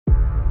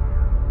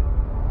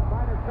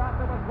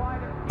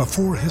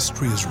Before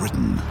history is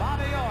written,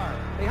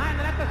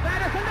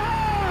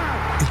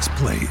 it's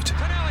played.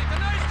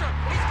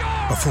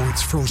 Before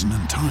it's frozen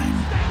in time,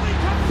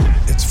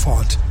 it's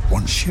fought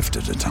one shift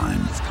at a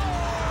time.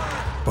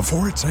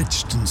 Before it's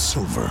etched in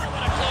silver,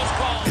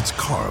 it's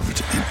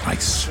carved in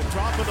ice.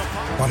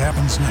 What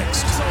happens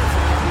next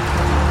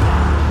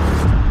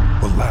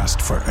will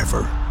last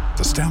forever.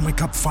 The Stanley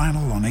Cup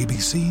Final on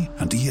ABC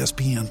and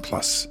ESPN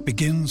Plus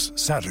begins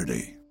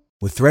Saturday.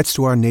 With threats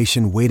to our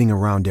nation waiting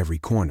around every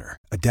corner,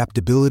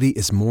 adaptability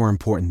is more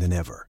important than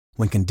ever.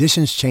 When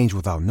conditions change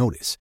without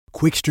notice,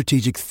 quick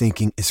strategic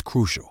thinking is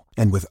crucial.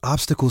 And with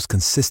obstacles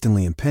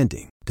consistently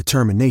impending,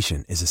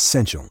 determination is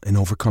essential in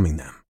overcoming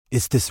them.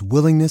 It's this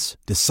willingness,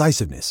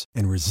 decisiveness,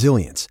 and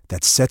resilience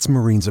that sets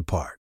Marines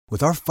apart.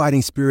 With our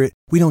fighting spirit,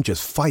 we don't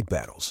just fight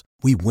battles,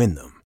 we win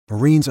them.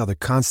 Marines are the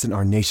constant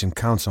our nation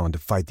counts on to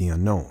fight the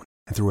unknown.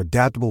 And through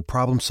adaptable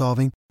problem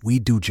solving, we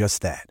do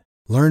just that.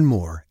 Learn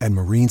more at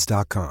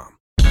marines.com.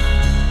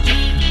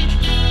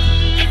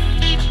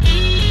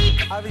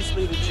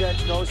 Obviously, the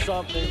Jets know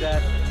something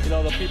that,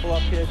 the people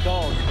up here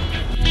don't.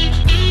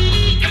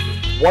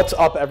 What's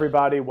up,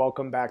 everybody?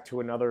 Welcome back to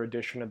another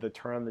edition of the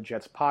Turn on the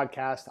Jets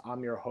podcast.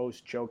 I'm your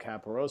host, Joe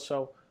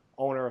Caporoso,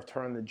 owner of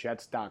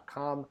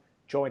turnonthejets.com,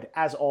 joined,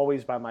 as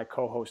always, by my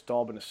co-host,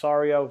 Dalbin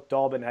Osorio.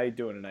 Dalbin, how you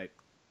doing tonight?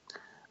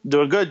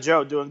 Doing good,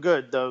 Joe. Doing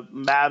good. The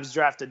Mavs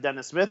drafted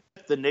Dennis Smith.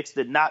 The Knicks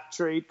did not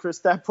trade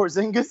Kristaps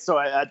Porzingis, so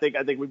I think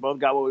we both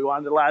got what we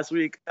wanted last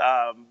week.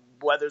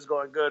 Weather's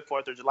going good.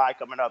 4th of July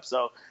coming up,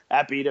 so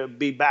happy to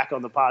be back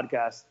on the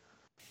podcast.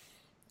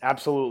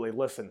 Absolutely.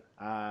 Listen,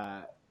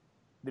 the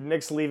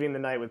Knicks leaving the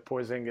night with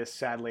Porzingis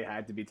sadly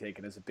had to be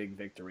taken as a big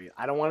victory.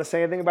 I don't want to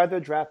say anything about their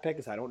draft pick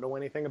because I don't know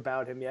anything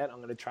about him yet. I'm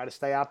going to try to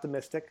stay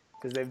optimistic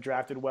because they've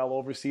drafted well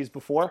overseas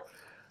before,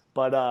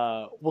 but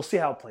we'll see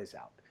how it plays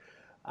out.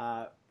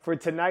 For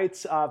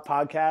tonight's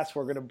podcast,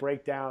 we're going to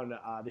break down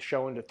the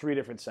show into 3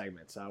 different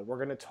segments. We're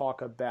going to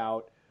talk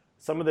about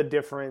some of the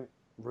different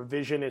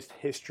revisionist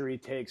history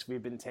takes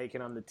we've been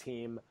taking on the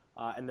team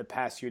in the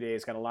past few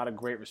days. Got a lot of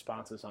great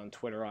responses on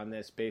Twitter on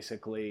this.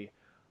 Basically,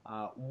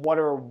 what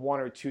are 1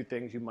 or 2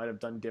 things you might have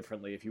done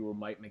differently if you were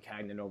Mike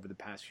Maccagnan over the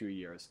past few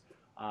years?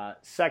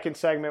 Second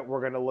segment, we're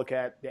going to look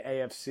at the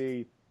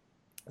AFC,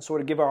 sort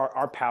of give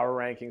our power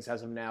rankings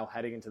as of now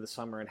heading into the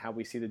summer and how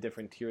we see the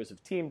different tiers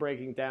of team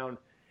breaking down.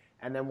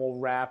 And then we'll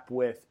wrap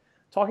with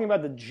talking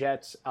about the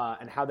Jets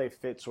and how they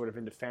fit sort of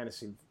into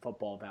fantasy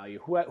football value.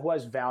 Who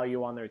has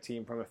value on their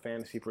team from a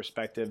fantasy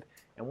perspective?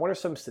 And what are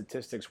some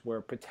statistics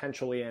we're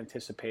potentially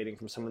anticipating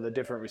from some of the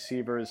different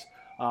receivers,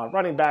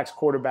 running backs,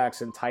 quarterbacks,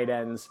 and tight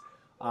ends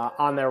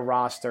on their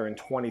roster in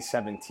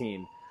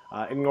 2017?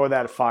 Ignore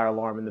that fire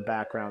alarm in the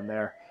background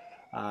there.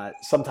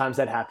 Sometimes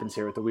that happens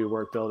here at the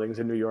WeWork buildings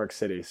in New York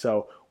City.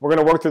 So we're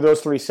going to work through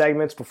those 3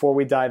 segments. Before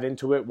we dive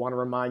into it, want to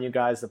remind you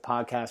guys the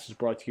podcast is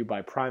brought to you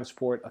by Prime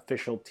Sport,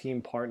 official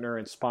team partner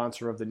and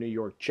sponsor of the New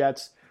York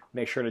Jets.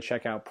 Make sure to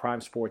check out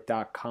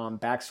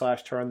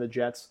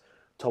primesport.com/turnthejets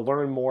to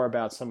learn more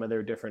about some of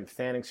their different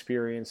fan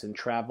experience and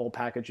travel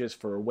packages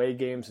for away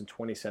games in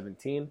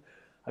 2017.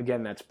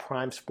 Again, that's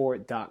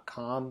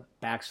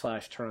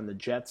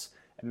primesport.com/turnthejets.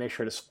 And make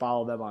sure to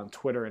follow them on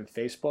Twitter and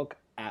Facebook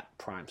at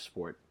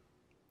PrimeSport.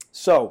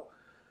 So,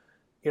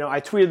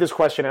 I tweeted this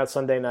question out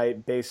Sunday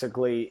night.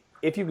 Basically,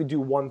 if you could do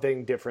one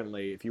thing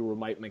differently, if you were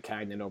Mike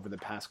Maccagnan over the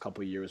past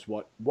couple of years,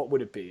 what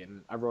would it be?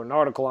 And I wrote an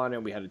article on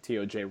it. We had a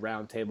TOJ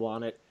roundtable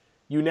on it.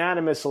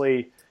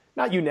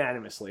 Not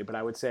unanimously, but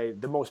I would say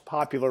the most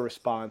popular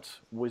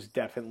response was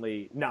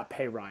definitely not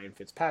pay Ryan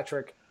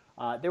Fitzpatrick.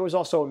 There was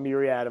also a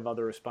myriad of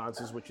other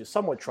responses, which is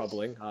somewhat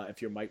troubling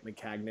if you're Mike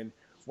Maccagnan.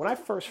 When I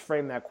first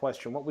framed that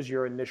question, what was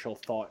your initial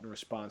thought and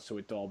response to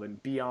it,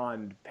 Dalbin,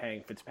 beyond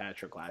paying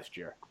Fitzpatrick last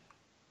year?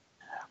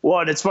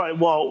 Well, it's funny.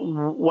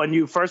 Well, when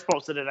you first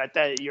posted it, I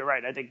thought you're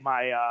right. I think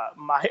my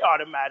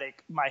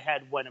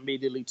head went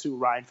immediately to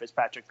Ryan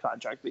Fitzpatrick's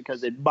contract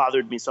because it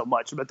bothered me so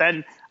much. But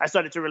then I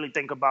started to really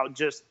think about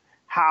just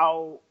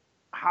how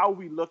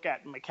we look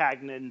at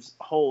Maccagnan's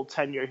whole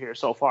tenure here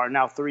so far,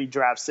 now 3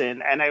 drafts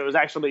in. And it was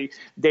actually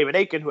David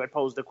Aiken who had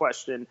posed the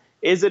question,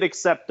 is it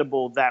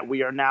acceptable that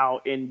we are now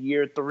in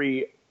year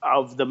 3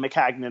 of the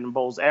Maccagnan and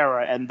Bowles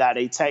era and that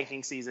a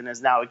tanking season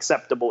is now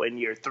acceptable in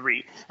year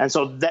 3? And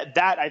so that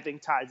I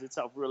think ties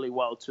itself really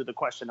well to the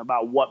question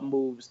about what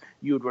moves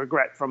you'd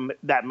regret from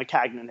that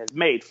Maccagnan has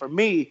made. For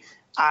me,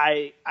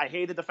 I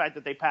hated the fact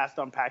that they passed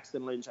on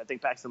Paxton Lynch. I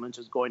think Paxton Lynch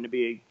is going to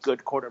be a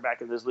good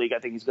quarterback in this league. I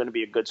think he's going to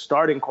be a good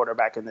starting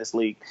quarterback in this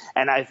league.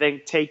 And I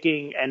think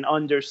taking an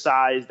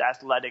undersized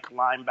athletic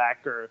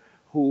linebacker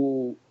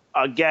who,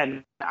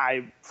 again,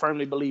 I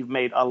firmly believe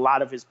made a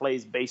lot of his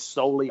plays based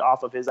solely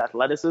off of his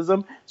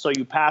athleticism. So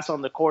you pass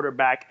on the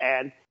quarterback,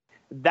 and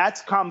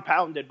that's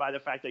compounded by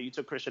the fact that you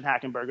took Christian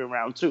Hackenberg in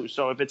round 2.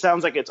 So if it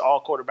sounds like it's all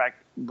quarterback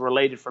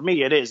related, for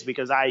me, it is,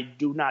 because I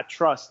do not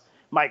trust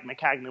Mike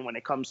Maccagnan when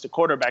it comes to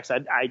quarterbacks.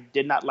 I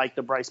did not like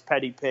the Bryce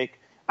Petty pick.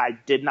 I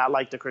did not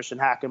like the Christian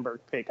Hackenberg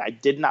pick. I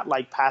did not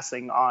like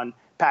passing on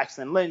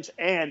Paxton Lynch.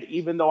 And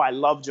even though I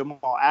love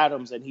Jamal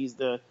Adams and he's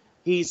the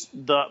he's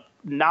the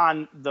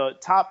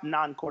top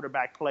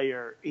non-quarterback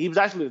player. He was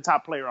actually the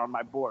top player on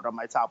my board, on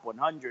my top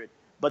 100.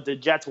 But the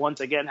Jets once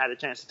again had a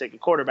chance to take a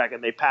quarterback,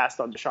 and they passed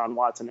on Deshaun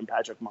Watson and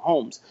Patrick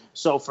Mahomes.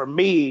 So for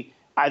me,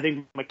 I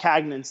think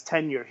Maccagnan's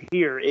tenure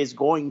here is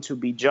going to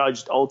be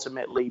judged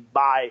ultimately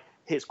by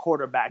his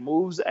quarterback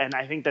moves. And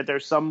I think that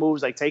there's some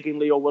moves like taking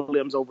Leo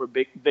Williams over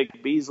Vic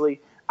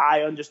Beasley.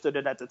 I understood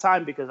it at the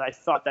time because I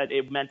thought that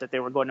it meant that they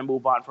were going to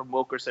move on from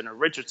Wilkerson or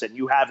Richardson.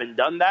 You haven't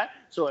done that,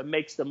 so it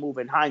makes the move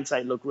in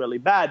hindsight look really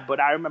bad.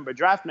 But I remember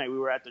draft night, we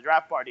were at the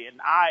draft party,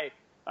 and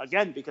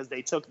again, because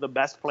they took the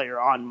best player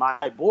on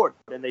my board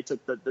and they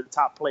took the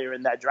top player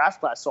in that draft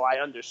class. So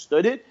I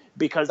understood it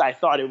because I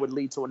thought it would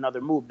lead to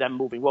another move, them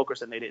moving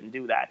Wilkerson. They didn't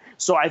do that.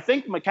 So I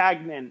think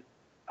Maccagnan,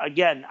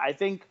 again, I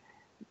think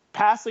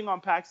passing on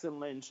Paxton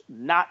Lynch,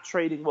 not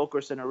trading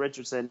Wilkerson or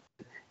Richardson,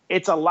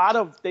 it's a lot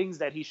of things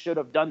that he should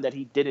have done that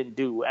he didn't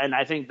do. And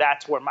I think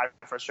that's where my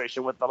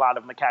frustration with a lot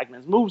of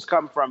Maccagnan's moves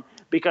come from,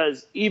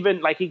 because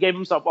even like he gave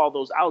himself all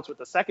those outs with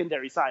the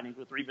secondary signings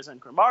with Revis and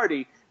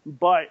Cromartie,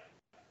 but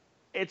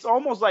it's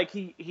almost like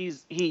he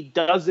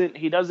doesn't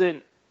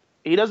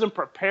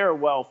prepare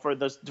well for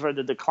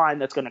the decline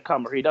that's going to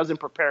come, or he doesn't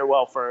prepare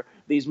well for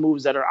these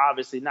moves that are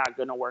obviously not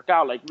going to work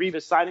out. Like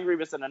signing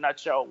Revis in a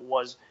nutshell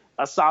was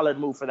a solid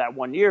move for that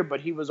 1 year,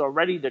 but he was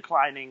already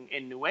declining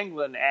in New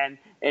England, and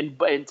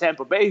in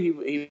Tampa Bay,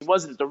 he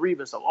wasn't the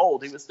Revis of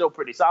old. He was still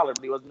pretty solid,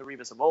 but he wasn't the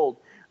Revis of old.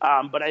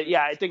 But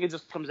I think it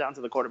just comes down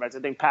to the quarterbacks. I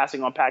think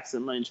passing on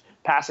Paxton Lynch,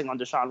 passing on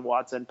Deshaun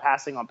Watson,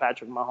 passing on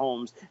Patrick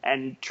Mahomes,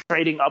 and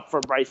trading up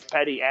for Bryce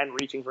Petty and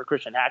reaching for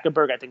Christian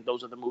Hackenberg, I think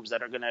those are the moves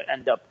that are going to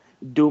end up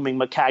dooming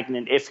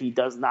Maccagnan if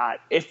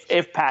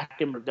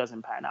Hackenberg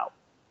doesn't pan out.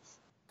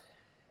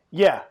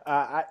 Yeah,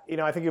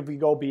 I think if we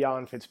go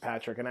beyond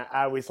Fitzpatrick, and I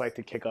always like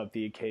to kick up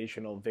the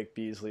occasional Vic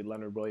Beasley,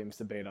 Leonard Williams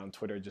debate on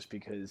Twitter just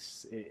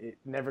because it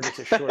never gets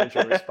a shortage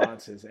of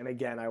responses. And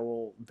again, I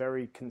will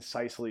very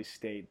concisely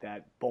state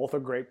that both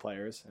are great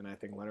players, and I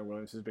think Leonard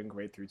Williams has been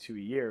great through 2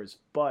 years,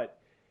 but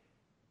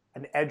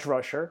an edge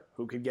rusher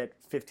who could get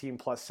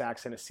 15-plus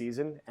sacks in a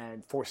season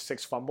and force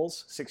 6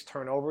 fumbles, 6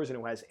 turnovers, and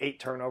who has 8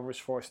 turnovers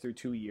forced through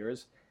 2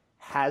 years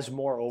has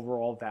more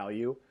overall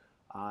value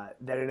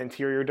than an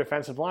interior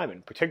defensive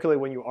lineman,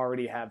 particularly when you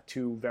already have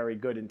 2 very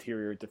good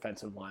interior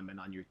defensive linemen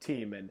on your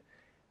team. And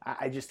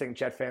I just think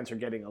Jet fans are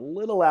getting a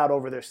little out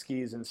over their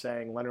skis and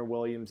saying Leonard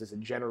Williams is a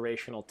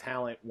generational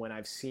talent when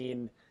I've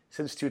seen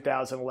since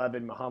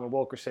 2011 Muhammad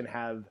Wilkerson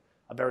have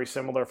a very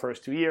similar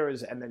first 2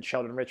 years, and then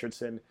Sheldon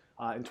Richardson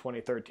in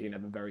 2013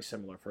 have a very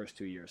similar first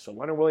 2 years. So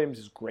Leonard Williams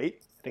is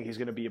great. I think he's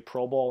going to be a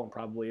Pro Bowl and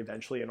probably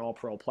eventually an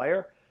All-Pro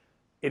player.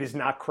 It is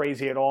not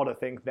crazy at all to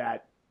think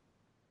that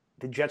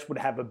the Jets would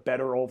have a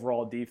better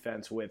overall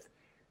defense with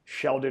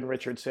Sheldon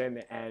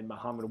Richardson and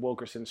Muhammad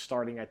Wilkerson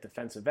starting at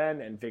defensive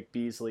end and Vic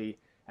Beasley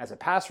as a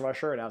pass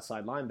rusher and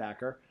outside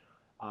linebacker,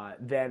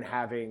 than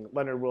having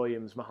Leonard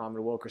Williams,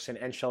 Muhammad Wilkerson,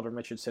 and Sheldon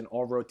Richardson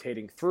all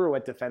rotating through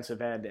at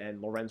defensive end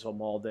and Lorenzo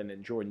Malden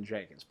and Jordan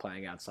Jenkins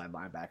playing outside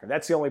linebacker.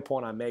 That's the only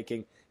point I'm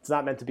making. It's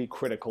not meant to be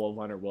critical of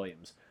Leonard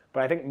Williams.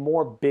 But I think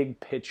more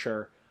big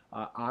picture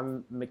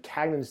on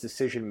Maccagnan's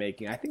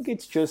decision-making, I think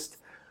it's just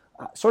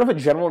sort of a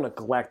general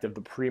neglect of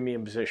the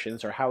premium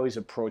positions or how he's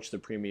approached the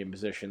premium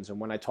positions. And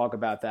when I talk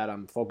about that,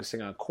 I'm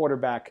focusing on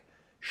quarterback,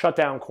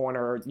 shutdown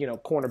corner,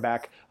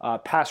 cornerback,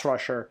 pass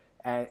rusher,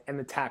 and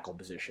the tackle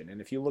position.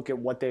 And if you look at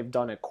what they've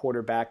done at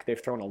quarterback,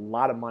 they've thrown a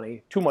lot of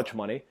money, too much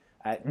money,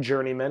 at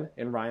journeyman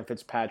in Ryan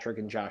Fitzpatrick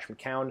and Josh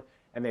McCown,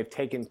 and they've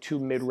taken 2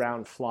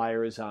 mid-round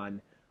flyers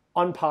on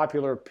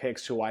unpopular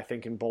picks who I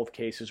think in both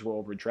cases were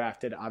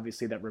overdrafted.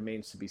 Obviously, that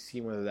remains to be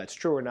seen whether that's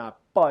true or not,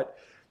 but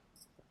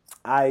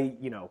I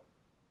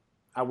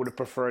would have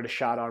preferred a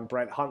shot on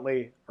Brett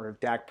Hundley or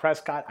Dak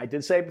Prescott. I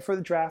did say it before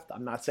the draft.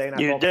 I'm not saying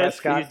I thought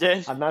Prescott. You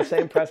did. I'm not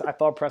saying I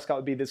thought Prescott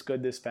would be this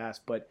good this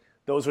fast, but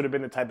those would have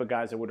been the type of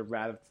guys I would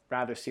have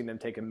rather seen them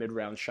take a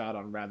mid-round shot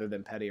on rather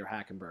than Petty or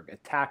Hackenberg.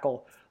 At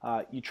tackle,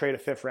 you trade a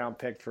 5th-round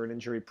pick for an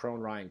injury-prone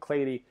Ryan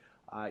Clady.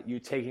 You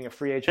taking a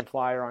free agent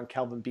flyer on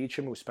Kelvin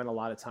Beachum, who spent a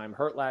lot of time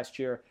hurt last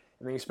year,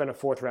 and then you spent a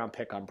 4th-round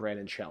pick on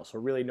Brandon Shell. So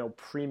really no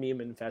premium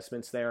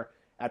investments there.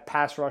 At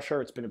pass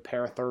rusher, it's been a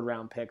pair of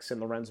 3rd-round picks in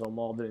Lorenzo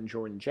Malden and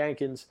Jordan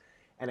Jenkins.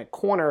 And at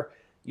corner,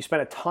 you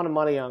spent a ton of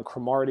money on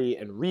Cromartie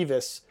and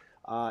Revis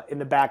in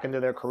the back end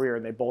of their career,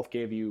 and they both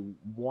gave you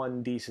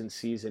 1 decent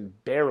season,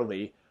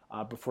 barely,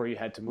 before you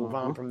had to move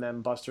on from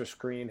them. Buster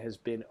Skrine has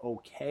been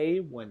okay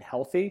when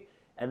healthy,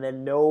 and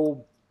then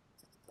no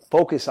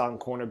focus on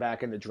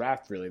cornerback in the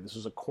draft, really. This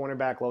was a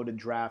cornerback-loaded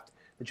draft.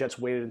 The Jets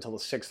waited until the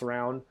 6th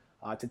round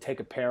to take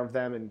a pair of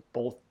them, and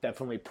both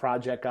definitely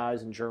project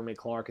guys in Jeremy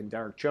Clark and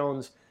Derek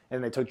Jones.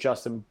 And they took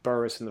Justin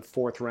Burris in the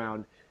 4th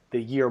round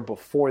the year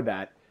before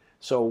that.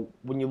 So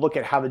when you look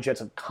at how the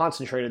Jets have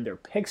concentrated their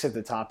picks at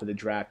the top of the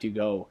draft, you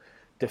go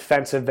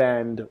defensive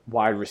end,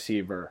 wide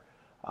receiver,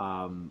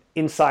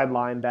 inside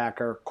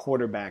linebacker,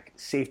 quarterback,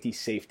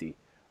 safety.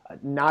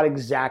 Not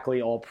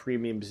exactly all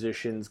premium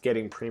positions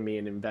getting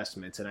premium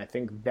investments. And I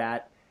think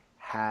that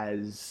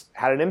has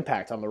had an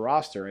impact on the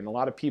roster. And a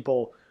lot of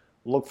people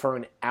look for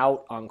an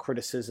out on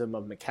criticism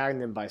of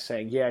Maccagnan by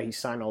saying, yeah, he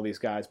signed all these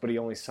guys, but he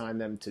only signed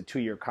them to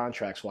 2-year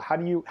contracts. Well,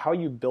 how are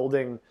you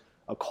building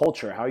a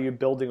culture? How are you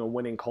building a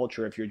winning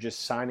culture if you're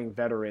just signing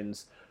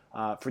veterans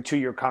for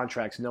 2-year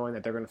contracts, knowing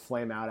that they're going to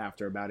flame out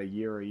after about a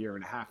year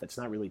and a half? It's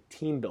not really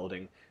team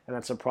building, and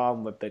that's a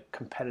problem with the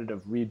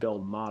competitive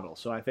rebuild model.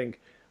 So I think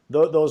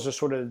those are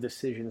sort of the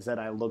decisions that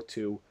I look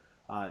to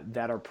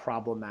that are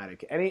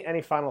problematic.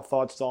 Any final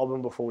thoughts,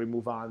 Dalvin, before we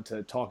move on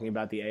to talking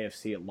about the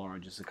AFC at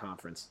large as a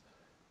conference?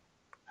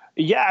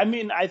 Yeah, I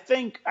mean, I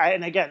think,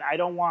 and again, I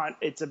don't want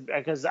it to,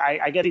 because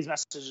I get these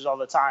messages all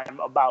the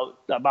time about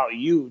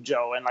you,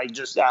 Joe, and like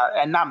just,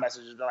 and not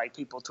messages, but like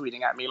people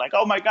tweeting at me like,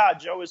 oh my God,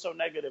 Joe is so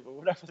negative, or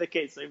whatever the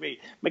case may be.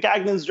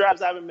 Maccagnan's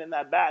drafts haven't been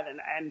that bad,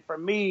 and for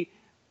me,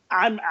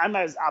 I'm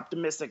as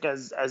optimistic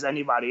as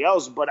anybody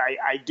else, but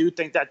I do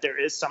think that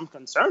there is some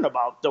concern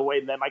about the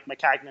way that Mike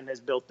Maccagnan has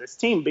built this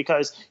team,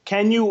 because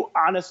can you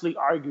honestly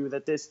argue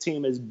that this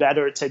team is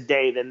better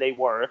today than they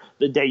were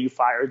the day you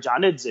fired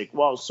John Idzik?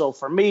 Well, so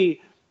for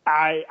me,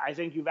 I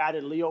think you've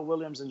added Leo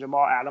Williams and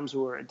Jamal Adams,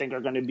 who I think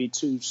are going to be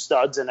two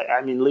studs. And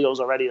I mean, Leo's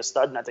already a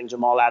stud, and I think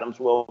Jamal Adams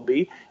will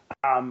be.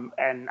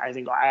 And I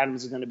think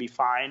Adams is going to be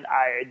fine.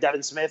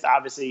 Devin Smith,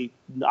 obviously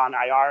on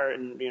IR,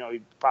 and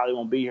he probably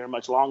won't be here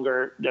much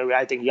longer.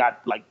 I think he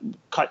got like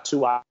cut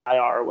to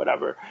IR or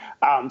whatever,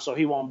 so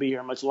he won't be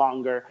here much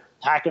longer.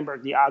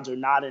 Hackenberg, the odds are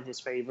not in his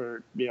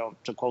favor.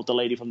 To quote the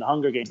lady from the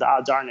Hunger Games, the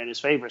odds aren't in his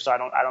favor. So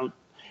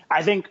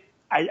I think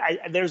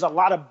there's a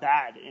lot of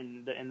bad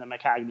in the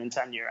Maccagnan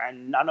tenure,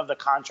 and none of the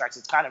contracts.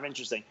 It's kind of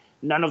interesting.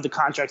 None of the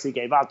contracts he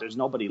gave out, there's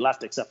nobody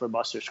left except for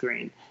Buster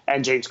Skrine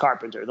and James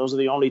Carpenter. Those are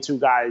the only two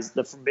guys,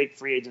 the big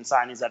free agent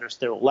signings, that are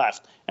still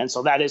left. And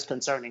so that is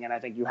concerning. And I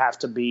think you have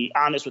to be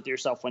honest with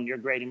yourself when you're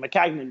grading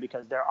Maccagnan,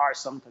 because there are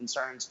some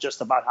concerns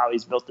just about how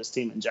he's built this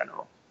team in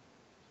general.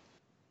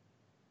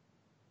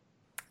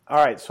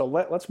 All right, so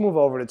let's move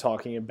over to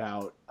talking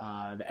about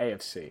the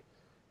AFC.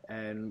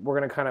 And we're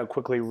going to kind of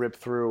quickly rip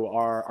through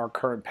our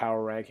current power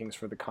rankings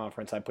for the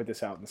conference. I put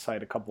this out in the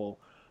site a couple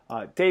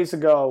days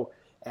ago.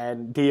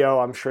 And Dio,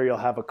 I'm sure you'll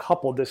have a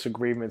couple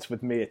disagreements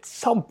with me at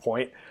some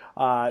point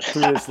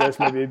through this list,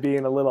 maybe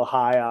being a little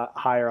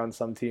higher on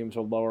some teams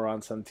or lower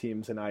on some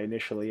teams than I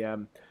initially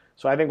am.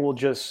 So I think we'll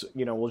just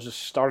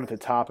start at the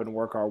top and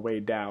work our way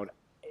down.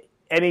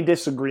 Any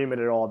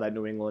disagreement at all that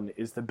New England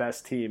is the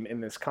best team in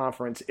this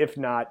conference, if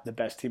not the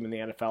best team in the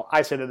NFL?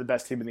 I say they're the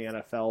best team in the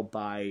NFL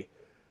by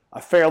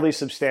a fairly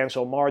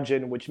substantial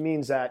margin, which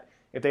means that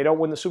if they don't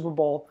win the Super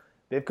Bowl,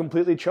 they've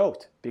completely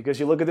choked, because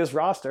you look at this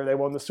roster. They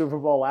won the Super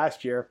Bowl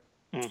last year.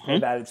 Mm-hmm.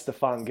 They've added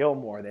Stephon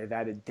Gilmore. They've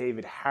added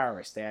David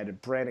Harris. They added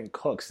Brandon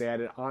Cooks. They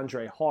added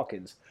Andre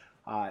Hawkins.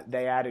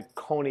 They added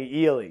Coney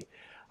Ealy.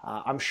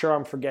 I'm sure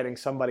I'm forgetting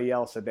somebody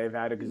else that they've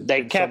added, because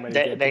there's so many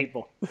good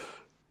people.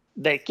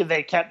 They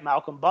kept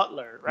Malcolm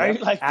Butler, right?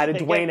 Yep. Added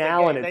Dwayne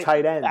Allen at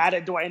tight end.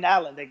 Added Dwayne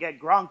Allen. They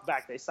get Gronk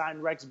back. They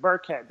signed Rex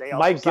Burkhead. They also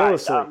Mike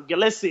signed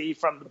Gillislee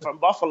from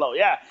Buffalo.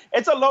 Yeah,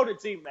 it's a loaded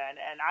team, man.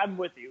 And I'm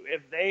with you.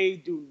 If they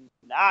do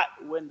not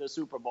win the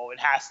Super Bowl, it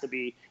has to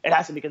be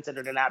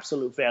considered an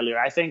absolute failure.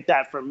 I think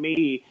that for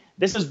me,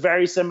 this is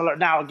very similar.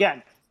 Now,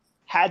 again,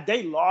 had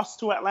they lost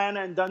to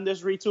Atlanta and done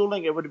this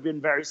retooling, it would have been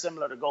very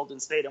similar to Golden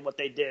State and what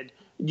they did,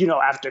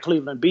 after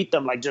Cleveland beat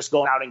them, like just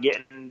going out and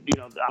getting,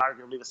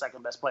 arguably the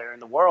second best player in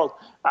the world.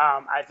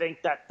 I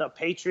think that the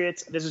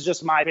Patriots, this is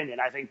just my opinion.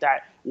 I think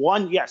that,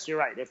 one, yes, you're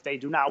right. If they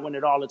do not win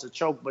it all, it's a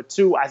choke. But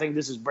two, I think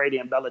this is Brady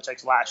and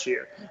Belichick's last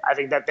year. I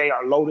think that they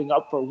are loading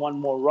up for one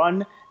more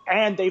run.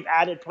 And they've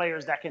added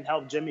players that can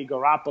help Jimmy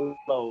Garoppolo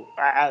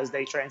as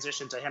they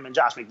transition to him and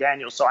Josh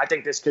McDaniels. So I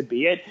think this could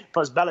be it.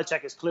 Plus,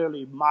 Belichick is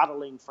clearly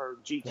modeling for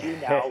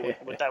GQ now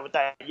with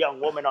that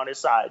young woman on his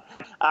side.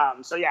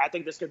 So, yeah, I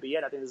think this could be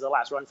it. I think this is the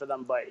last run for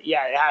them. But,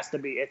 yeah, it has to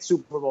be. It's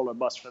Super Bowl or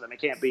bust for them.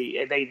 It can't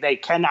be. They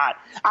cannot.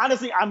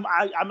 Honestly, I'm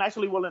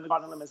actually willing to go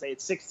on a limb and say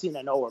it's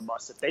 16-0 or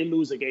bust. If they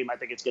lose a game, I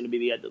think it's going to be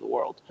the end of the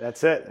world.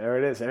 That's it. There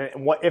it is. And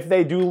if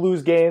they do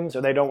lose games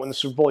or they don't win the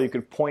Super Bowl, you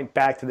could point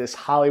back to this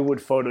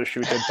Hollywood photo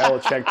shoot that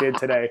Belichick did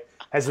today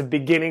as the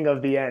beginning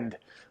of the end,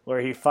 where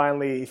he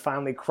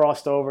finally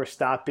crossed over,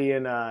 stopped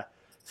being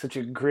such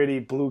a gritty,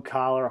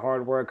 blue-collar,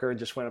 hard worker, and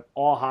just went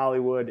all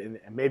Hollywood, and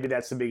maybe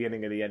that's the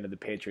beginning of the end of the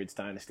Patriots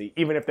dynasty,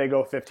 even if they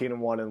go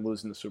 15-1 and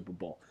lose in the Super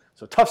Bowl.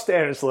 So tough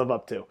standards to live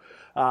up to.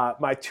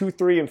 My 2,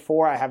 3, and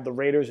 4, I have the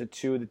Raiders at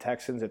 2, the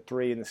Texans at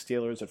 3, and the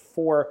Steelers at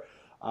 4.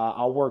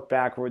 I'll work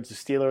backwards. The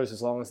Steelers,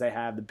 as long as they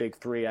have the big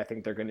three, I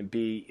think they're going to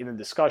be in the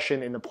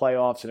discussion in the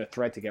playoffs and a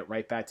threat to get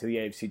right back to the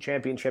AFC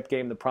Championship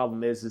game. The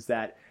problem is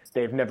that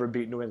they've never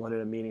beat New England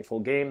in a meaningful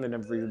game. They've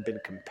never even been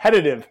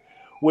competitive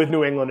with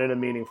New England in a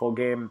meaningful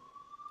game.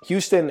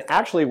 Houston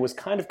actually was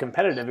kind of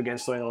competitive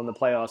against New England in the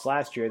playoffs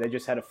last year. They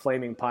just had a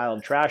flaming pile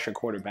of trash at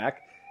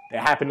quarterback. They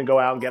happened to go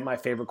out and get my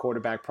favorite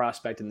quarterback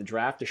prospect in the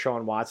draft,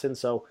 Deshaun Watson.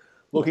 So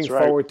looking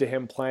forward to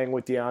him playing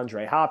with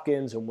DeAndre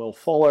Hopkins and Will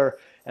Fuller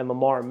and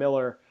Lamar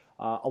Miller,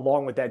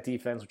 along with that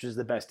defense, which is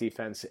the best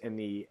defense in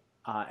the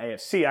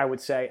AFC, I would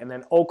say. And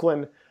then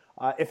Oakland,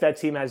 if that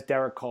team has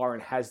Derek Carr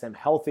and has them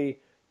healthy,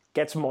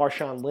 gets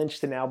Marshawn Lynch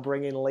to now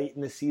bring in late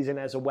in the season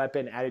as a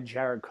weapon, added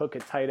Jared Cook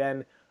at tight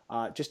end.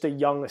 Just a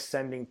young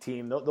ascending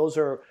team. Those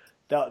are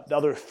the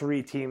other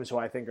three teams who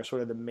I think are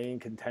sort of the main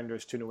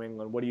contenders to New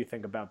England. What do you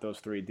think about those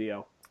three,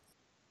 Dio?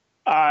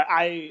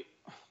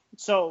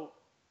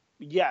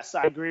 Yes,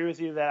 I agree with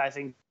you that I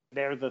think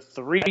they're the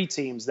three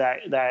teams that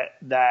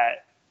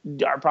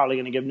are probably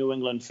going to give New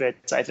England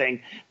fits, I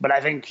think. But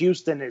I think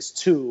Houston is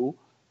two,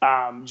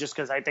 just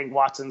because I think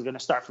Watson's going to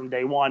start from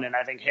day one. And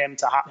I think him,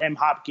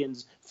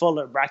 Hopkins,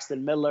 Fuller,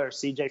 Braxton Miller,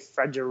 C.J.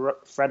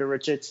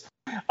 Fredericks,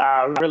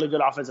 really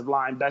good offensive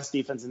line, best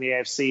defense in the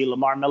AFC.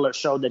 Lamar Miller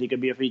showed that he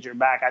could be a featured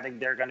back. I think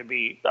they're going to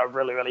be a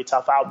really, really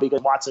tough out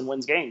because Watson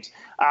wins games.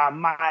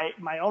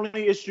 My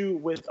only issue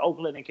with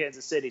Oakland and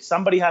Kansas City,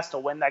 somebody has to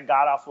win that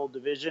god-awful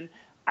division.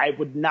 I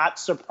would not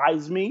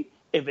surprise me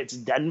if it's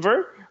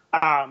Denver.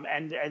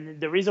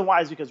 And the reason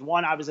why is because,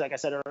 one, obviously, like I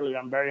said earlier,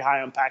 I'm very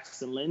high on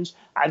Paxton Lynch.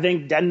 I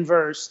think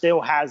Denver still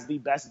has the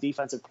best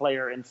defensive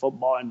player in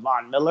football in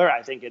Von Miller.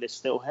 I think it is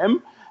still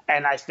him.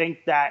 And I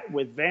think that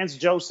with Vance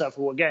Joseph,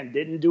 who, again,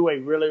 did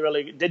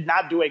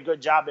not do a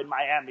good job in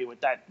Miami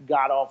with that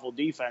god-awful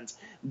defense.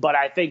 But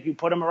I think you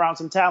put him around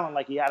some talent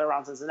like he had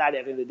around Cincinnati,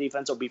 I think the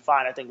defense will be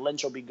fine. I think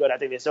Lynch will be good. I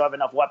think they still have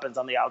enough weapons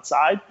on the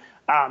outside.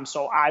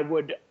 So I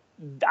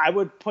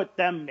would put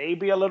them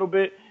maybe a little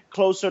bit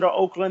closer to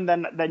Oakland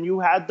than you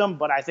had them,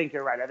 but I think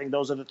you're right. I think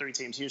those are the three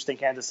teams: Houston,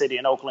 Kansas City,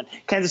 and Oakland.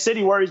 Kansas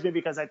City worries me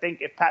because I think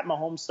if Pat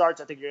Mahomes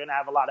starts, I think you're going to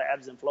have a lot of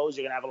ebbs and flows.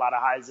 You're going to have a lot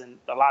of highs and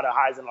a lot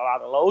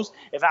of lows.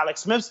 If Alex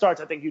Smith starts,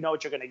 I think you know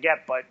what you're going to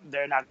get, but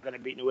they're not going to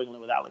beat New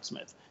England with Alex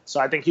Smith. So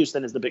I think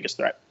Houston is the biggest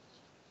threat.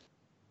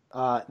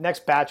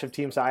 Next batch of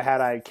teams I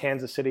had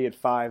Kansas City at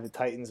 5, the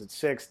Titans at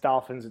 6,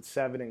 Dolphins at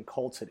 7, and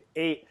Colts at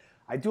 8.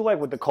 I do like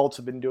what the Colts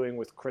have been doing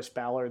with Chris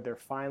Ballard. They're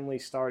finally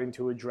starting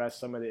to address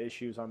some of the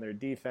issues on their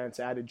defense,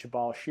 added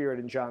Jabal Sheard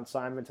and John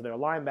Simon to their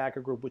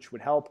linebacker group, which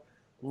would help.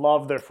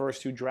 Love their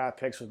first 2 draft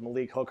picks with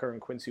Malik Hooker and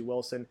Quincy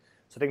Wilson.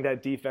 So I think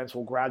that defense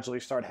will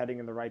gradually start heading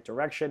in the right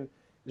direction.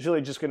 It's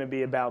really just going to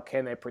be about,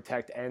 can they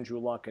protect Andrew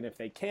Luck? And if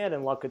they can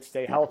and Luck could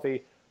stay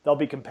healthy, they'll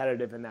be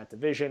competitive in that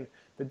division.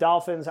 The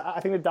Dolphins, I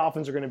think the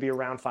Dolphins are going to be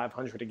around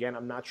 500 again.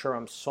 I'm not sure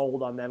I'm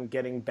sold on them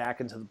getting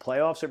back into the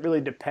playoffs. It really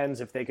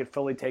depends if they could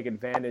fully take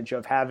advantage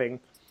of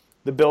having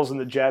the Bills and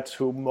the Jets,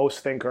 who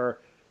most think are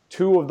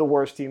 2 of the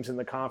worst teams in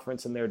the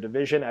conference in their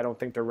division. I don't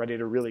think they're ready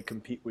to really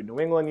compete with New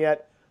England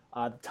yet.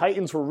 The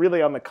Titans were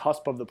really on the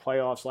cusp of the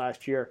playoffs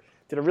last year.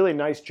 Did a really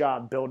nice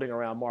job building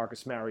around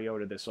Marcus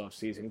Mariota this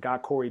offseason.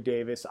 Got Corey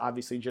Davis,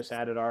 obviously just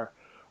added our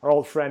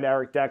old friend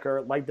Eric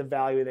Decker. Liked the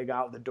value they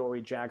got with the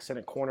Dory Jackson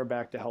at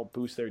cornerback to help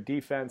boost their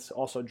defense.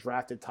 Also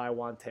drafted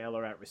Tywan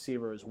Taylor at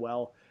receiver as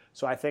well.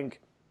 So I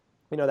think,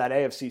 that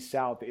AFC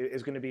South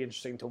is going to be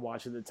interesting to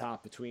watch at the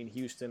top between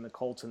Houston, the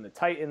Colts, and the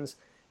Titans.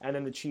 And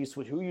then the Chiefs,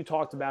 with who you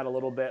talked about a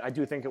little bit. I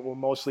do think it will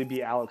mostly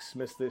be Alex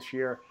Smith this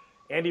year.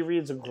 Andy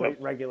Reid's a great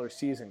regular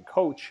season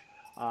coach.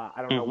 I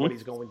don't know what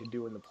he's going to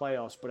do in the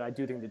playoffs, but I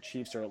do think the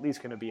Chiefs are at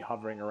least going to be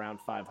hovering around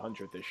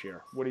 500 this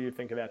year. What do you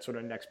think of that sort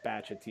of next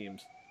batch of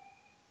teams?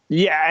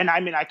 Yeah, and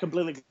I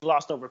completely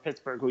glossed over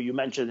Pittsburgh, who you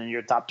mentioned in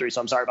your top 3,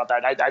 so I'm sorry about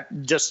that. I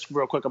just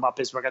real quick about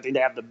Pittsburgh, I think they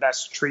have the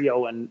best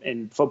trio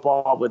in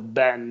football with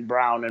Ben,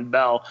 Brown, and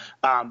Bell,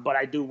 but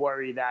I do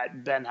worry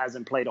that Ben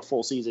hasn't played a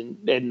full season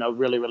in a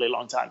really, really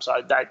long time, so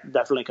that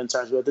definitely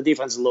concerns me. But the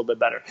defense is a little bit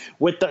better.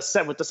 With the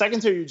second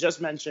tier you just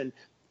mentioned,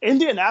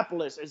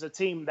 Indianapolis is a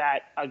team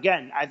that,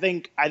 again, I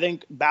think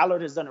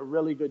Ballard has done a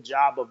really good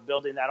job of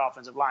building that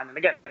offensive line. And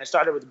again, it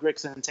started with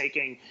Grigson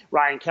taking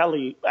Ryan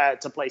Kelly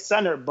to play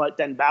center, but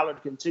then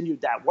Ballard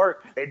continued that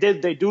work.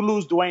 They do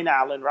lose Dwayne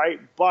Allen, right?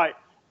 But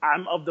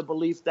I'm of the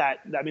belief that,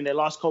 they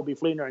lost Kobe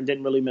Fleener and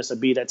didn't really miss a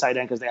beat at tight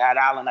end because they had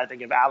Allen. I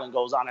think if Allen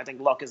goes on, I think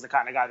Luck is the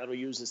kind of guy that will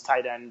use his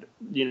tight end,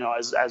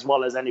 as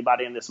well as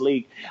anybody in this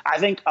league. I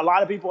think a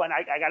lot of people, and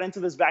I got into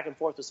this back and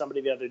forth with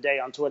somebody the other day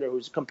on Twitter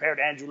who's compared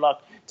Andrew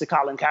Luck to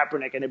Colin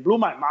Kaepernick, and it blew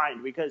my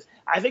mind because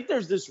I think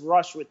there's this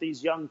rush with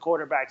these young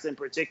quarterbacks in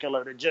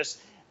particular to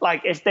just,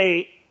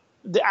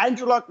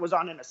 Andrew Luck was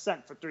on an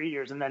ascent for 3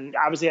 years and then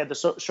obviously had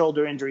the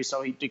shoulder injury,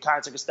 so he kind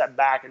of took a step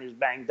back and he was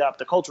banged up.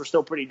 The Colts were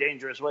still pretty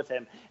dangerous with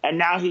him. And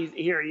now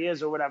here he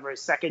is or whatever,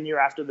 his second year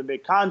after the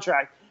big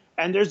contract.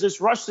 And there's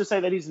this rush to say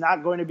that he's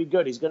not going to be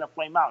good. He's going to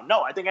flame out.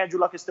 No, I think Andrew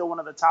Luck is still one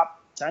of the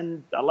top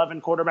 10,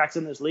 11 quarterbacks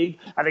in this league.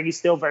 I think he's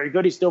still very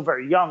good. He's still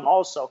very young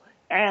also.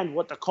 And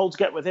what the Colts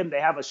get with him,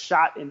 they have a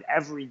shot in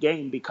every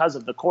game because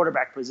of the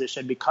quarterback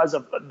position, because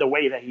of the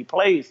way that he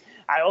plays.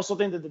 I also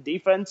think that the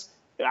defense,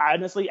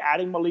 honestly,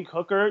 adding Malik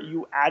Hooker,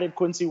 you added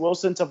Quincy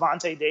Wilson to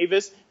Vontae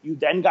Davis, you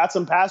then got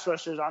some pass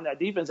rushers on that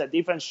defense. That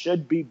defense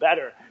should be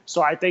better.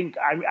 So I think,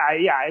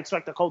 I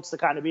expect the Colts to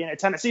kind of be in it.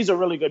 Tennessee's a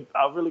really good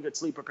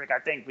sleeper pick, I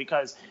think,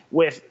 because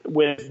with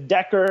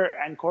Decker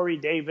and Corey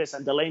Davis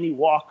and Delaney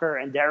Walker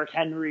and Derrick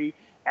Henry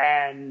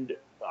and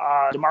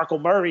DeMarco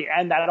Murray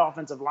and that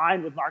offensive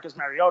line with Marcus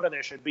Mariota,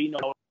 there should be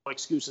no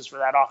excuses for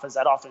that offense.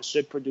 That offense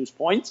should produce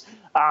points.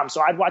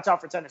 So I'd watch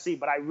out for Tennessee,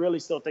 but I really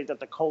still think that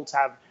the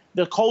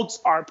Colts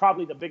are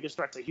probably the biggest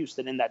threat to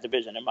Houston in that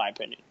division, in my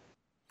opinion.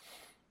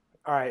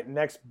 All right,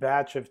 next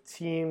batch of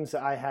teams.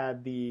 I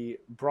had the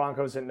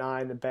Broncos at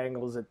 9, the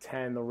Bengals at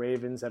 10, the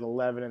Ravens at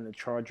 11, and the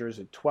Chargers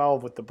at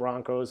 12. With the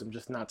Broncos, I'm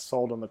just not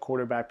sold on the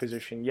quarterback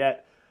position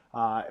yet.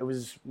 It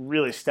was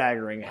really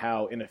staggering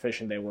how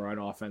inefficient they were on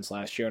offense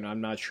last year, and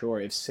I'm not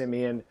sure if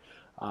Simeon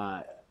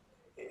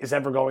is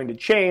ever going to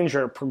change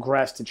or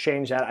progress to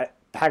change that.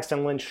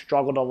 Paxton Lynch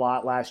struggled a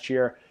lot last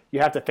year.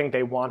 You have to think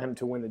they want him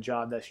to win the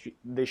job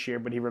this year,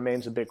 but he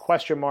remains a big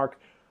question mark.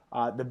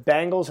 The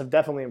Bengals have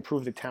definitely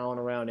improved the talent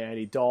around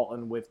Andy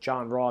Dalton with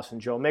John Ross and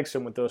Joe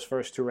Mixon with those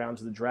first 2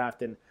 rounds of the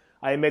draft. And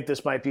I admit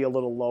this might be a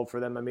little low for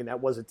them. I mean,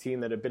 that was a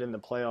team that had been in the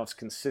playoffs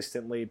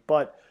consistently,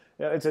 but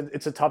it's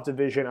a tough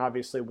division,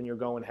 obviously, when you're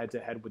going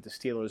head-to-head with the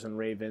Steelers and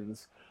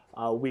Ravens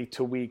week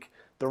to week.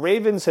 The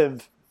Ravens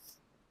have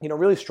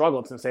really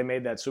struggled since they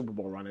made that Super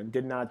Bowl run and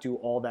did not do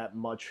all that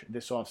much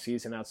this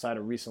offseason outside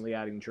of recently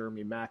adding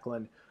Jeremy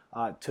Maclin.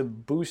 To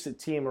boost a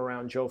team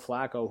around Joe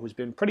Flacco, who's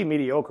been pretty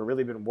mediocre,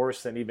 really been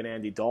worse than even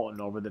Andy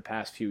Dalton over the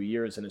past few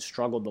years and has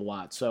struggled a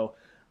lot. So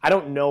I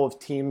don't know if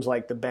teams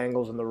like the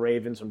Bengals and the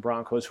Ravens and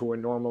Broncos, who are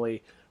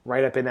normally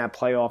right up in that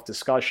playoff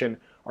discussion,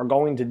 are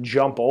going to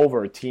jump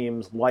over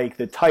teams like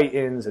the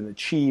Titans and the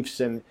Chiefs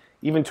and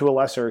even to a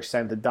lesser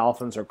extent the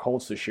Dolphins or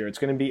Colts this year. It's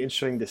going to be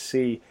interesting to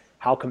see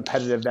how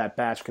competitive that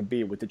batch could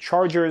be. With the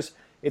Chargers,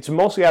 it's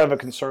mostly out of a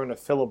concern of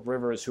Phillip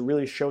Rivers, who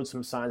really showed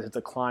some signs of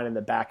decline in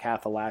the back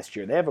half of last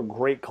year. They have a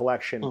great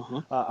collection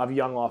of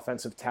young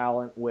offensive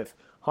talent with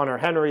Hunter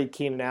Henry,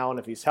 Keenan Allen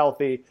if he's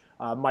healthy,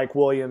 Mike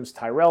Williams,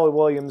 Tyrell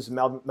Williams,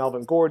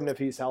 Melvin Gordon if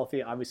he's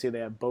healthy. Obviously, they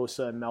have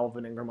Bosa and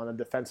Melvin Ingram on the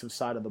defensive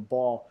side of the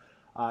ball.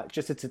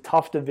 It's a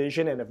tough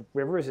division, and if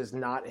Rivers is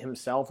not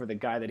himself or the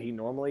guy that he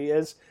normally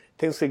is,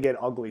 things could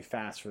get ugly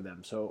fast for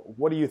them. So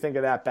what do you think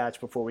of that batch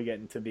before we get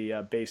into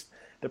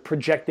the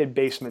projected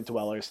basement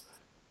dwellers?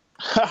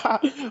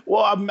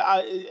 Well,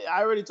 I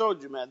already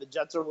told you, man. The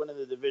Jets are winning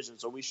the division,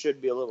 so we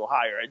should be a little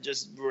higher. I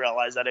just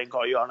realized I didn't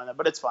call you out on that,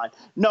 but it's fine.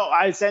 No,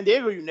 San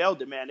Diego, you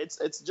nailed it, man.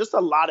 It's just a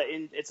lot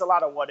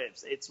of what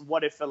ifs. It's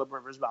what if Phillip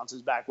Rivers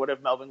bounces back? What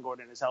if Melvin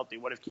Gordon is healthy?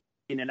 What if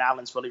Keenan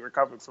Allen's fully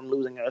recovered from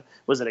losing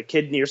a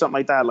kidney or something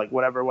like that? Like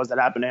whatever it was that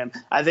happened to him.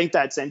 I think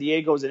that San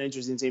Diego is an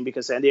interesting team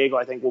because San Diego,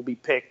 I think, will be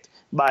picked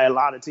by a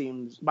lot of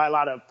teams, by a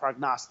lot of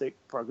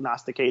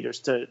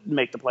prognosticators to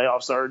make the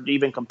playoffs or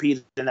even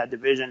compete in that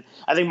division.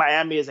 I think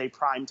Miami is a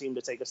prime team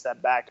to take a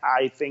step back.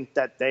 I think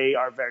that they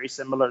are very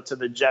similar to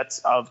the Jets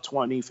of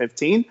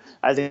 2015.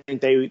 I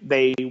think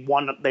they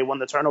won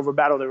the turnover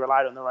battle. They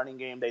relied on the running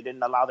game. They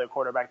didn't allow their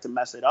quarterback to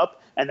mess it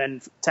up. And then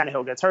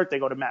Tannehill gets hurt. They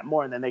go to Matt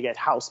Moore, and then they get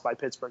housed by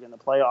Pittsburgh in the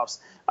playoffs.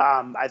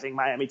 I think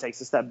Miami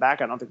takes a step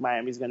back. I don't think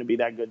Miami's going to be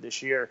that good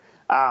this year.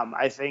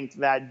 I think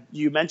that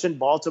you mentioned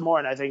Baltimore,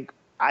 and I think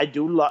I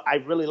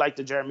really like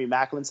the Jeremy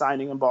Maclin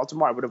signing in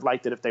Baltimore. I would have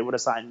liked it if they would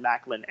have signed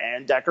Maclin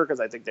and Decker because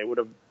I think they would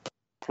have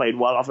played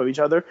well off of each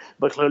other.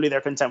 But clearly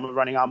they're content with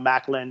running out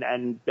Maclin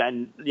and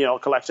a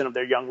collection of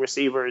their young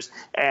receivers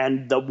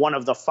and one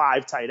of the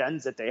 5 tight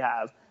ends that they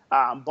have.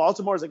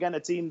 Baltimore is, again,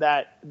 a team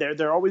that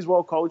they're always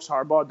well coached.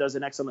 Harbaugh does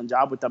an excellent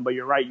job with them. But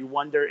you're right. You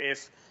wonder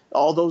if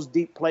all those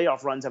deep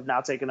playoff runs have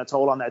now taken a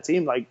toll on that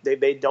team. Like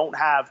they don't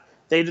have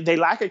 – They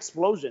lack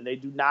explosion. They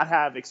do not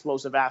have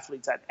explosive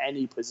athletes at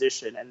any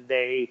position, and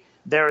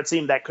they're a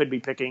team that could be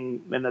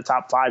picking in the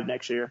top 5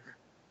 next year.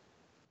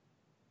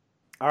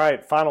 All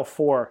right, final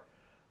 4.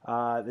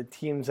 The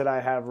teams that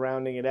I have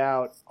rounding it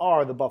out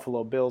are the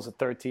Buffalo Bills at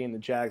 13, the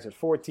Jags at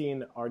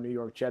 14, our New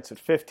York Jets at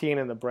 15,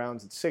 and the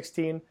Browns at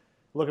 16.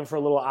 Looking for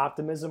a little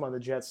optimism on the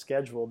Jets'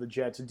 schedule. The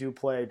Jets do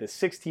play the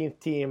 16th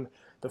team,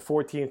 the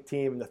 14th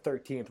team, and the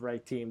 13th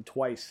ranked team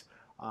twice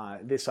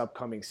this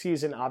upcoming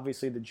season.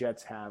 Obviously, the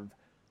Jets have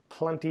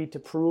plenty to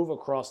prove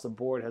across the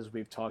board, as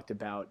we've talked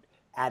about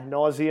ad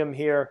nauseum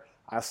here.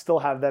 I still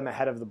have them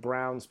ahead of the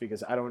Browns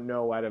because I don't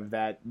know out of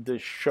that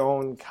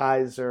Deshaun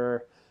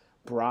Kaiser,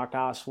 Brock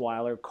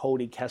Osweiler,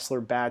 Cody Kessler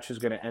batch who's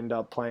going to end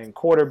up playing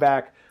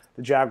quarterback.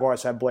 The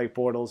Jaguars have Blake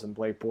Bortles, and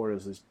Blake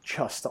Bortles is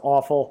just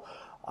awful.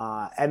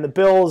 And the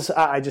Bills,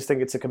 I just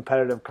think it's a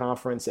competitive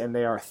conference, and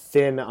they are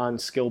thin on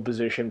skill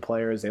position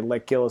players. They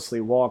let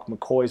Gillislee walk.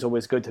 McCoy's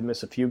always good to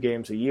miss a few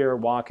games a year.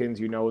 Watkins,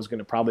 is going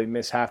to probably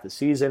miss half the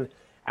season.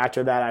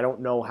 After that, I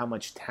don't know how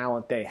much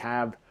talent they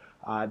have.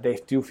 They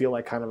do feel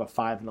like kind of a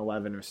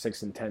 5-11 or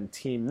 6-10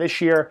 team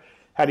this year.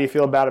 How do you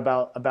feel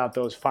about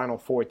those final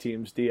 4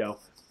 teams, Dio?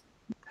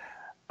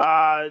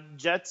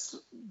 Jets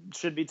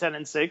should be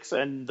 10-6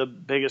 and the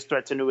biggest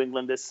threat to New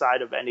England this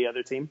side of any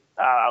other team.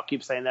 I'll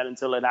keep saying that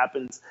until it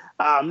happens.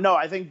 No,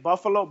 I think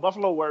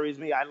Buffalo worries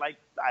me. I like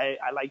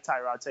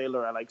Tyrod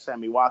Taylor. I like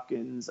Sammy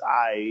Watkins.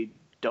 I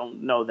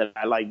don't know that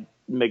I like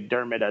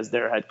McDermott as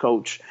their head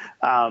coach.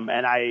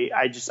 And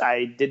I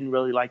didn't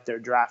really like their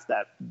draft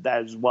that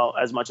as well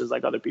as much as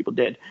like other people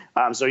did.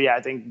 So yeah,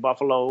 I think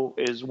Buffalo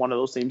is one of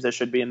those teams that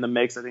should be in the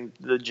mix. I think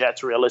the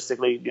Jets,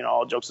 realistically,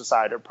 all jokes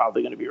aside, are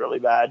probably going to be really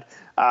bad.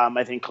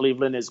 I think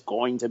Cleveland is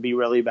going to be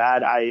really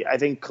bad. I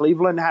think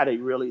Cleveland had a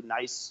really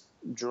nice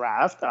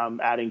draft,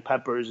 adding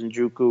Peppers and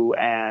Juku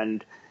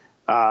and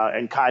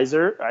and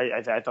Kaiser.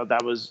 I thought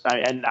that was,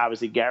 and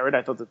obviously Garrett.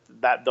 I thought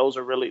that those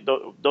are really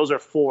those are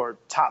 4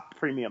 top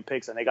premium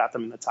picks, and they got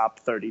them in the top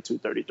 32,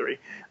 33.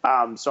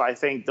 So I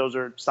think those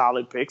are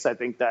solid picks. I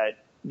think that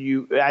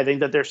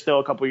they're still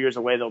a couple years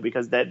away though,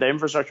 because the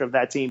infrastructure of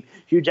that team,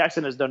 Hugh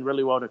Jackson has done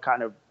really well to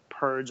kind of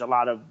purge a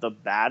lot of the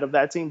bad of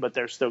that team, but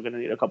they're still going to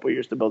need a couple of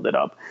years to build it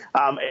up.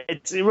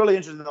 It's really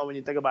interesting though when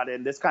you think about it,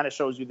 and this kind of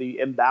shows you the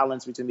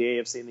imbalance between the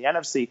AFC and the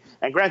NFC.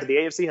 And granted, the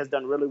AFC has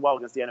done really well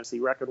against the NFC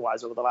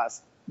record-wise over the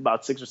last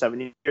about 6 or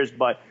 7 years,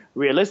 but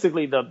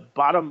realistically, the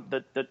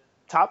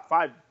top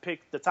 5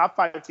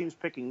 teams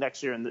picking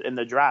next year in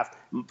the draft,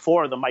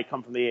 4 of them might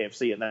come from the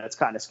AFC, and that's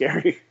kind of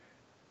scary.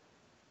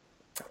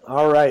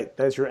 All right,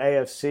 there's your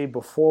AFC.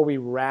 Before we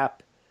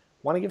wrap, I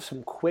want to give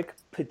some quick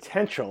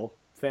potential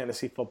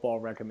fantasy football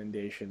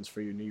recommendations for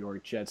your New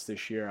York Jets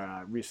this year.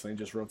 I recently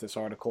just wrote this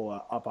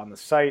article up on the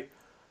site.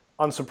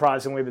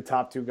 Unsurprisingly, the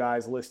top 2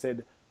 guys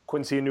listed,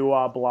 Quincy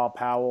Enunwa, Bilal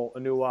Powell.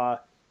 Enunwa,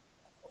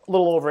 a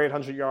little over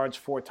 800 yards,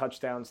 4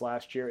 touchdowns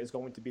last year, is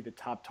going to be the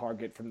top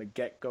target from the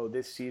get-go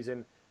this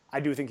season. I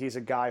do think he's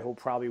a guy who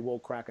probably will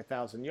crack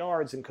 1,000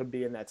 yards and could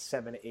be in that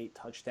 7 to 8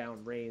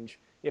 touchdown range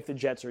if the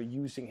Jets are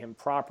using him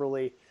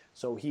properly.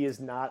 So he is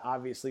not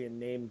obviously a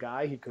name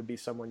guy. He could be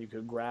someone you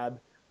could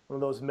grab one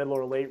of those middle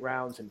or late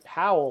rounds. And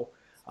Powell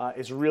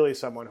is really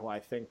someone who I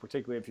think,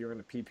 particularly if you're in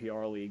a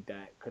PPR league,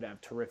 that could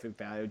have terrific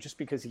value just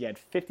because he had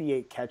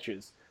 58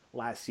 catches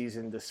last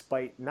season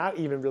despite not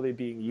even really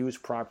being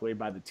used properly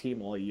by the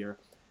team all year.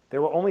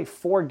 There were only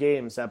 4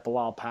 games that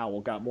Bilal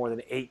Powell got more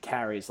than 8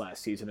 carries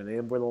last season, and they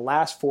were the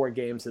last 4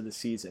 games of the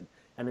season.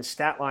 And his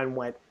stat line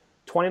went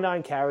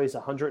 29 carries,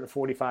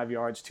 145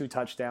 yards, 2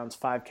 touchdowns,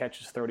 5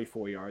 catches,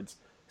 34 yards,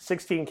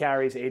 16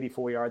 carries,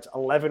 84 yards,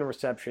 11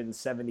 receptions,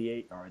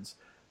 78 yards,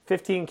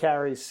 15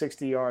 carries,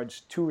 60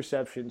 yards, 2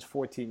 receptions,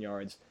 14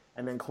 yards,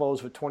 and then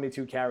closed with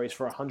 22 carries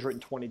for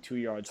 122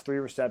 yards, 3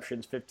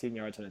 receptions, 15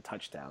 yards, and a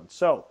touchdown.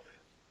 So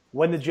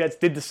when the Jets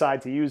did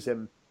decide to use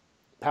him,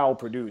 Powell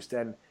produced.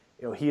 And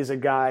he is a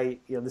guy,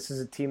 this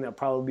is a team that will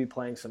probably be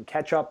playing some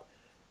catch-up.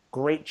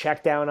 Great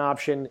check down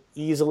option.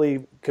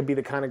 Easily could be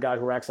the kind of guy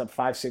who racks up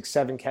 5, 6,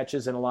 7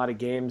 catches in a lot of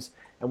games.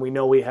 And we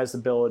know he has the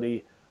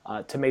ability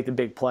to make the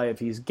big play if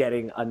he's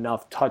getting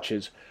enough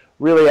touches.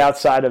 Really,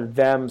 outside of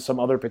them, some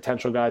other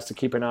potential guys to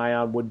keep an eye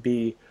on would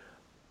be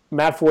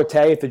Matt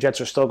Forte, if the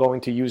Jets are still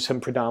going to use him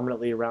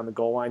predominantly around the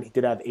goal line. He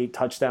did have 8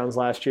 touchdowns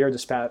last year,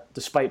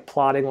 despite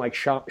plotting like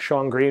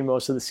Sean Green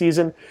most of the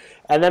season.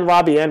 And then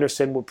Robbie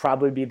Anderson would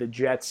probably be the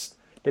Jets'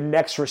 the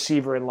next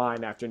receiver in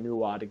line after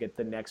Enunwa to get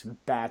the next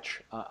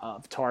batch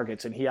of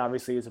targets. And he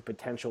obviously is a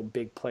potential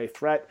big play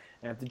threat.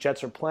 And if the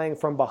Jets are playing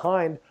from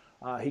behind,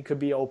 he could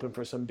be open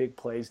for some big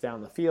plays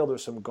down the field or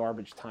some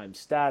garbage time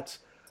stats.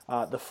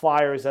 The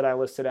Flyers that I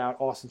listed out,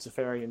 Austin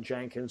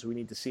Seferian-Jenkins, we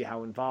need to see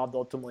how involved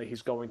ultimately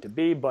he's going to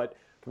be. But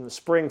from the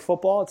spring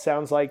football, it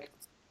sounds like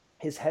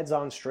his head's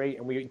on straight,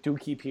 and we do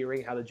keep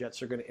hearing how the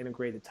Jets are going to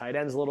integrate the tight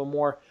ends a little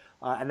more.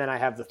 And then I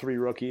have the 3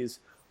 rookies,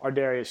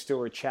 Ardarius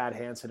Stewart, Chad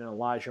Hansen, and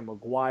Elijah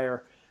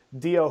McGuire.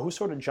 Dio, who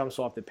sort of jumps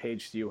off the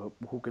page to you,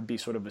 who could be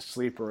sort of a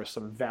sleeper or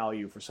some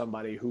value for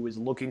somebody who is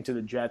looking to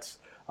the Jets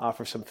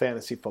for some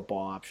fantasy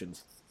football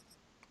options?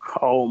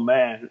 Oh,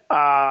 man.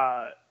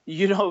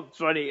 It's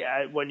funny.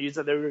 When you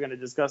said that we were going to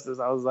discuss this,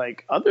 I was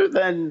like, other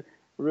than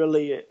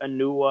really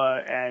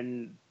Enunwa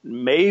and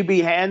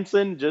maybe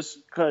Hansen,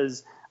 just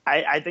because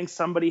I think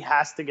somebody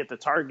has to get the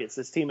targets.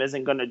 This team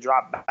isn't going to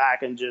drop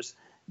back and just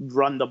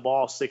run the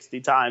ball 60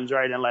 times,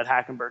 right, and let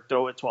Hackenberg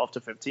throw it 12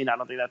 to 15. I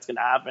don't think that's going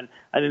to happen.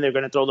 I think they're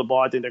going to throw the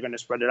ball. I think they're going to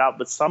spread it out.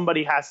 But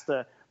somebody has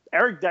to –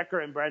 Eric Decker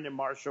and Brandon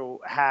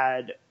Marshall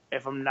had –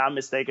 if I'm not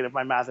mistaken, if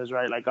my math is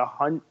right, like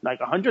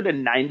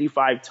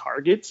 195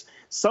 targets.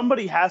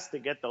 Somebody has to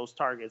get those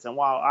targets. And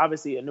while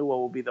obviously Enunwa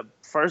will be the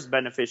first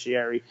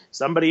beneficiary,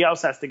 somebody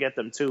else has to get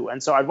them too.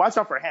 And so I'd watch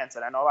out for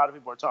Hansen. I know a lot of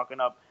people are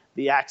talking up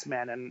the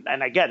Axeman,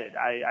 and I get it.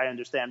 I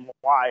understand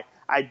why.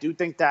 I do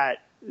think that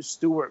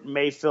Stewart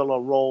may fill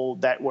a role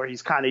where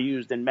he's kind of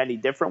used in many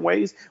different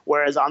ways,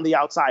 whereas on the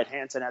outside,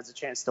 Hansen has a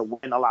chance to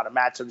win a lot of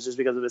matchups just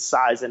because of his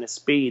size and his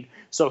speed.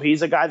 So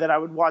he's a guy that I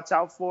would watch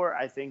out for.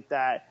 I think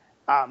that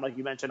like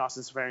you mentioned,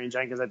 Austin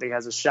Seferian-Jenkins, I think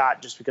has a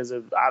shot just because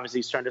of obviously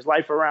he's turned his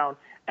life around.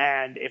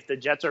 And if the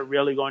Jets are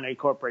really going to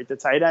incorporate the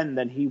tight end,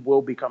 then he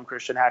will become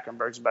Christian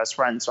Hackenberg's best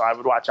friend. So I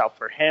would watch out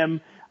for him.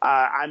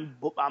 I'm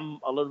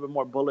a little bit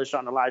more bullish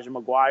on Elijah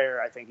McGuire.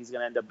 I think he's going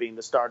to end up being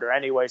the starter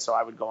anyway, so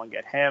I would go and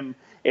get him.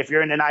 If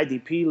you're in an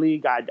IDP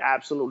league, I'd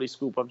absolutely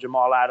scoop up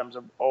Jamal Adams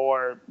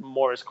or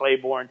Morris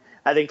Claiborne.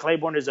 I think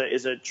Claiborne is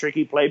a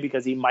tricky play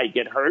because he might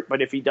get hurt,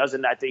 but if he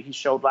doesn't, I think he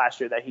showed last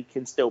year that he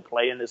can still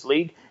play in this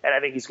league, and I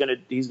think he's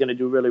gonna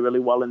do really, really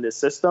well in this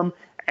system.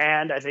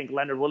 And I think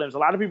Leonard Williams, a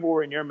lot of people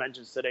were in your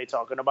mentions today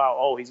talking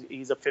about,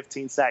 he's a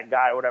 15-sack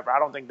guy or whatever. I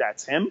don't think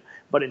that's him,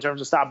 but in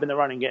terms of stopping the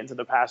run and getting to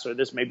the passer,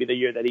 this may be the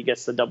year that he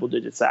gets the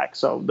double-digit sack.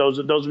 So those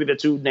would be the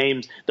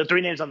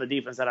 3 names on the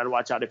defense that I'd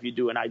watch out if you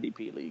do an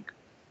IDP league.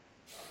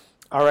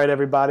 All right,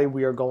 everybody,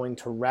 we are going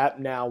to wrap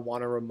now.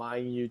 Want to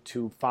remind you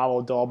to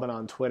follow Dalman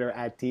on Twitter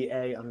at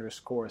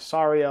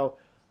DA_Osario.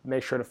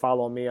 Make sure to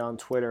follow me on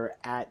Twitter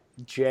at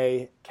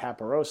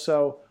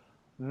jcaparoso.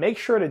 Make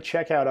sure to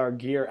check out our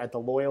gear at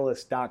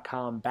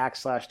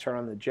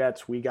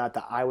theloyalist.com/turnonthejets. We got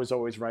the I Was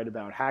Always Right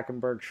About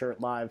Hackenberg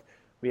shirt live.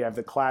 We have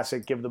the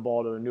classic Give the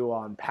Ball to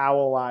Newon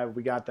Powell live.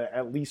 We got the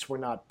At Least We're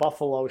Not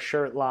Buffalo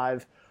shirt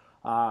live.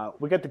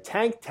 We got the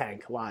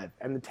Tank live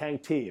and the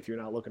Tank tee if you're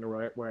not looking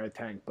to wear a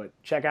tank. But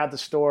check out the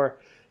store.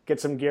 Get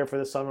some gear for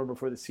the summer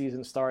before the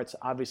season starts.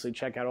 Obviously,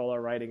 check out all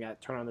our writing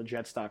at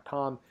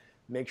turnonthejets.com.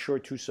 Make sure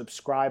to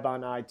subscribe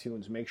on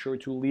iTunes. Make sure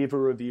to leave a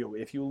review.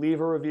 If you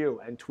leave a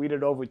review and tweet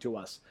it over to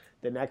us,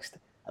 the next,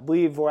 I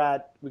believe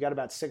we got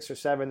about 6 or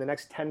 7. The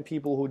next 10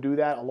 people who do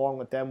that, along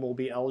with them, will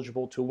be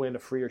eligible to win a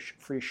free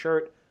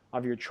shirt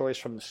of your choice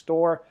from the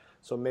store.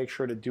 So make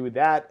sure to do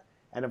that.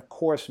 And of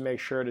course, make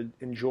sure to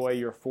enjoy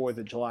your 4th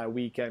of July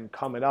weekend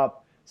coming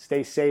up.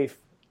 Stay safe.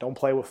 Don't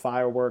play with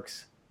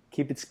fireworks.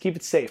 Keep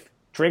it safe.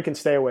 Drink and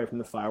stay away from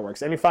the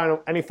fireworks. Any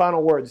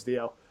final words,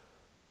 Dio?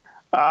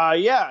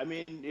 Yeah, I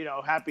mean,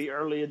 happy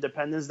early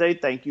Independence Day.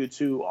 Thank you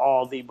to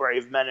all the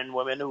brave men and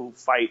women who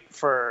fight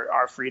for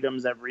our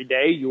freedoms every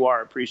day. You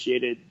are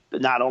appreciated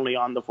not only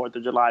on the 4th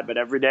of July, but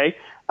every day.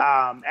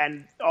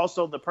 And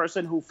also the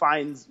person who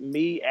finds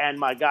me and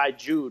my guy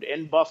Jude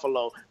in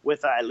Buffalo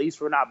with At Least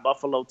We're Not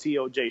Buffalo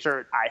TOJ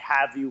shirt, I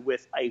have you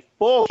with a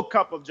full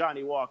cup of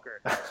Johnny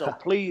Walker. So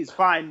please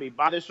find me,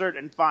 buy the shirt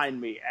and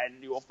find me.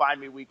 And you will find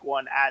me week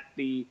 1 at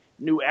the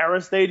New Era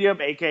Stadium,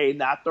 a.k.a.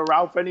 not the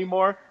Ralph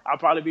anymore. I'll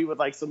probably be with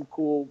like some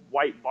cool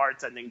white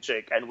bartending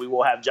chick, and we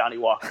will have Johnny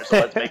Walker. So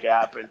let's make it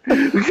happen.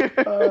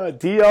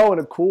 Dio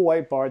and a cool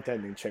white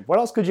bartending chick. What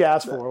else could you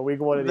ask for week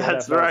 1 of the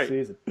NFL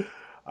season?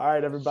 All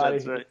right, everybody.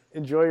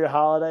 Enjoy your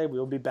holiday.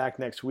 We'll be back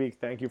next week.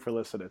 Thank you for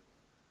listening.